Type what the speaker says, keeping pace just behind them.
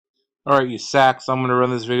Alright, you sacks, I'm gonna run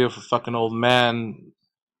this video for fucking old man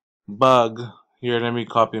Bug. Here, let me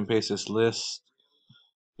copy and paste this list.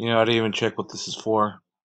 You know, I didn't even check what this is for.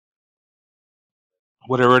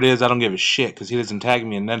 Whatever it is, I don't give a shit, because he doesn't tag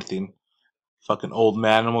me in anything. Fucking old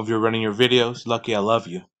man, I don't know if you're running your videos. Lucky I love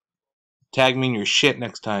you. Tag me in your shit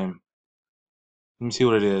next time. Let me see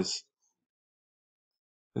what it is.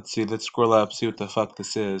 Let's see, let's scroll up, see what the fuck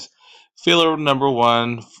this is. Filler number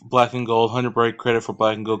 1, black and gold, 100 break credit for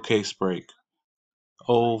black and gold case break.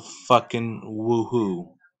 Oh fucking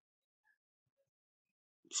woohoo.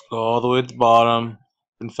 Let's go all the way to the bottom.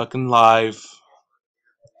 Been fucking live.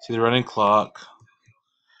 See the running clock.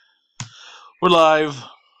 We're live.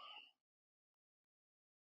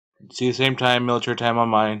 See the same time, military time on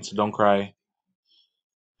mine, so don't cry.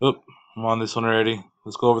 Oop, I'm on this one already.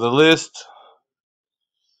 Let's go over the list.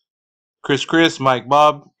 Chris, Mike,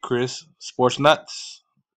 Bob, Chris, Sports Nuts,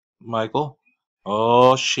 Michael.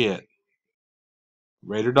 Oh shit.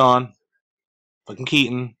 Raider Dawn, fucking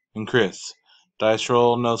Keaton, and Chris. Dice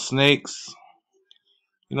roll, no snakes.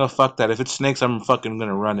 You know, fuck that. If it's snakes, I'm fucking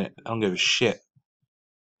gonna run it. I don't give a shit.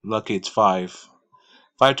 Lucky it's 5.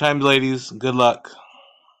 5 times, ladies. Good luck.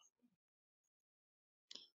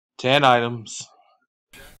 10 items.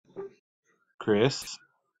 Chris,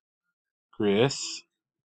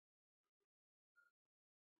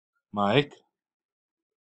 Mike,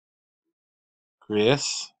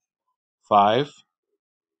 Chris, 5,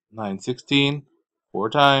 9, 16, 4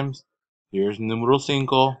 times. Here's numero 5.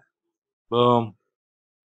 Boom.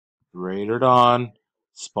 Raider Dawn.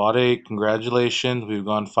 Spot 8, congratulations. We've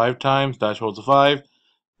gone 5 times. Dice rolls a 5.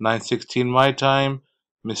 916 my time.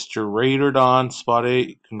 Mr. Raider Dawn, spot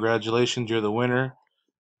 8. Congratulations, you're the winner.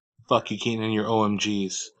 Fuck you, Keaton, and your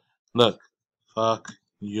OMGs. Look. Fuck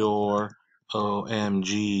your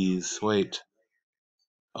OMGs. Wait.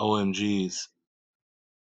 OMGs.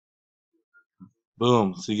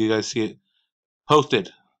 Boom. So you guys see it.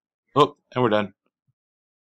 Posted. Oh, and we're done.